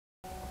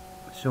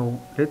So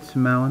let's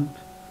mount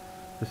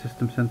the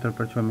System Center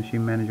Virtual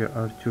Machine Manager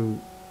R2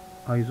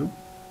 ISO.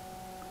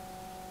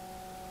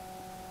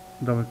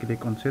 Double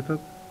click on Setup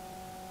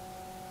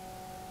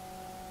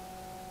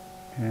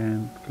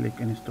and click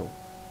Install.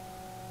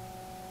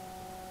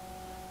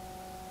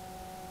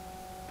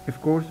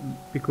 Of course,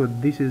 because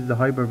this is the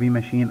Hyper-V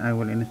machine, I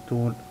will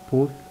install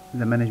both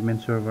the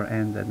management server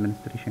and the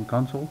administration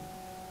console.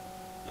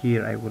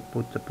 Here I will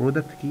put the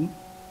product key.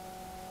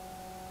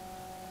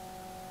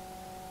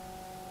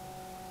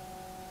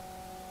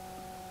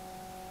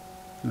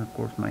 And of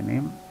course my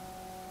name.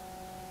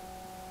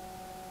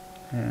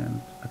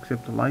 And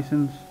accept the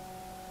license.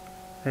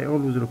 I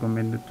always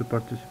recommend it to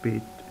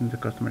participate in the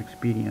customer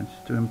experience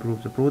to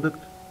improve the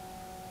product.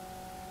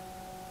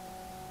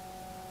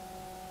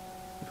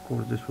 Of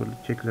course, this will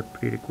check the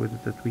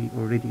prerequisites that we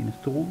already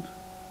installed.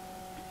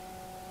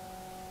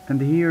 And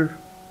here,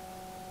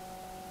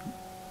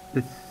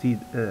 let's see,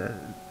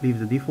 leave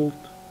the default.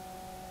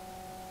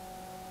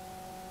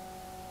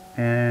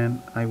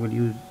 And I will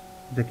use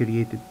the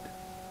created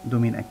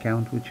domain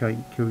account which I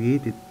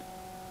created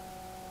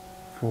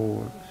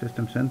for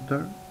System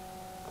Center,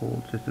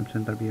 called System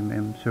Center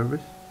BMM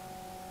Service.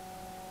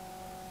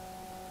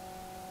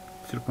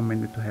 It's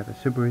recommended to have a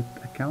separate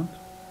account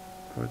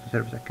for the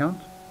service account,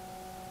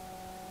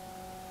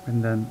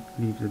 and then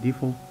leave the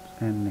default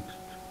and next.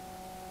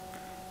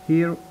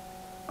 Here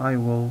I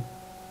will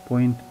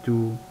point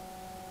to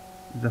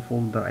the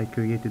folder I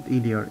created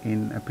earlier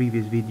in a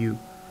previous video,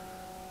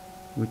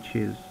 which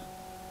is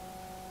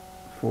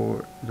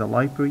for the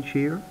library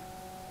share.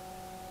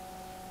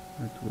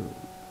 It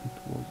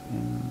was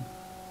in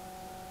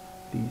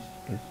these.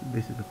 Yes,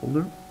 this is the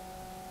folder.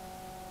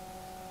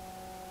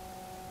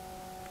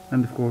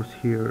 And of course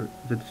here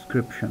the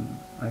description,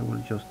 I will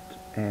just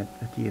add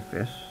a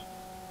TFS.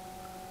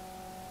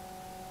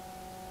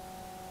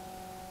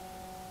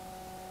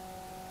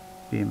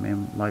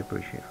 BMM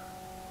library share.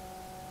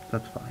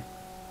 That's fine.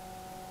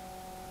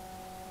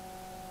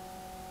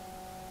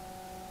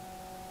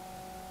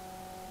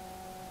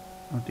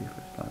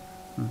 TFS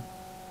library.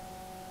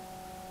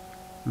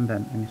 And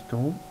then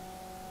install.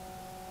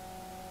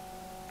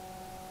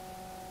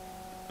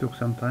 Took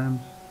some time,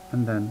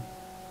 and then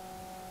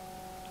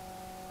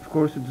of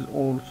course it is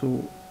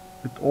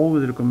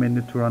always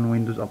recommended to run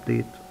Windows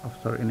Update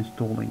after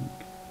installing.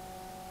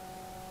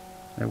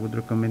 I would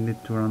recommend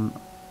it to run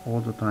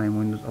all the time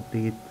Windows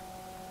Update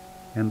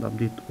and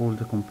update all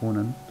the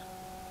components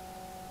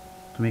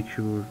to make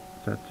sure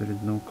that there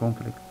is no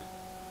conflict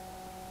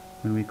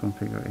when we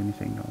configure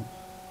anything else.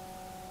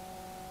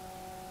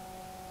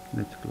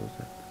 Let's close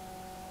that.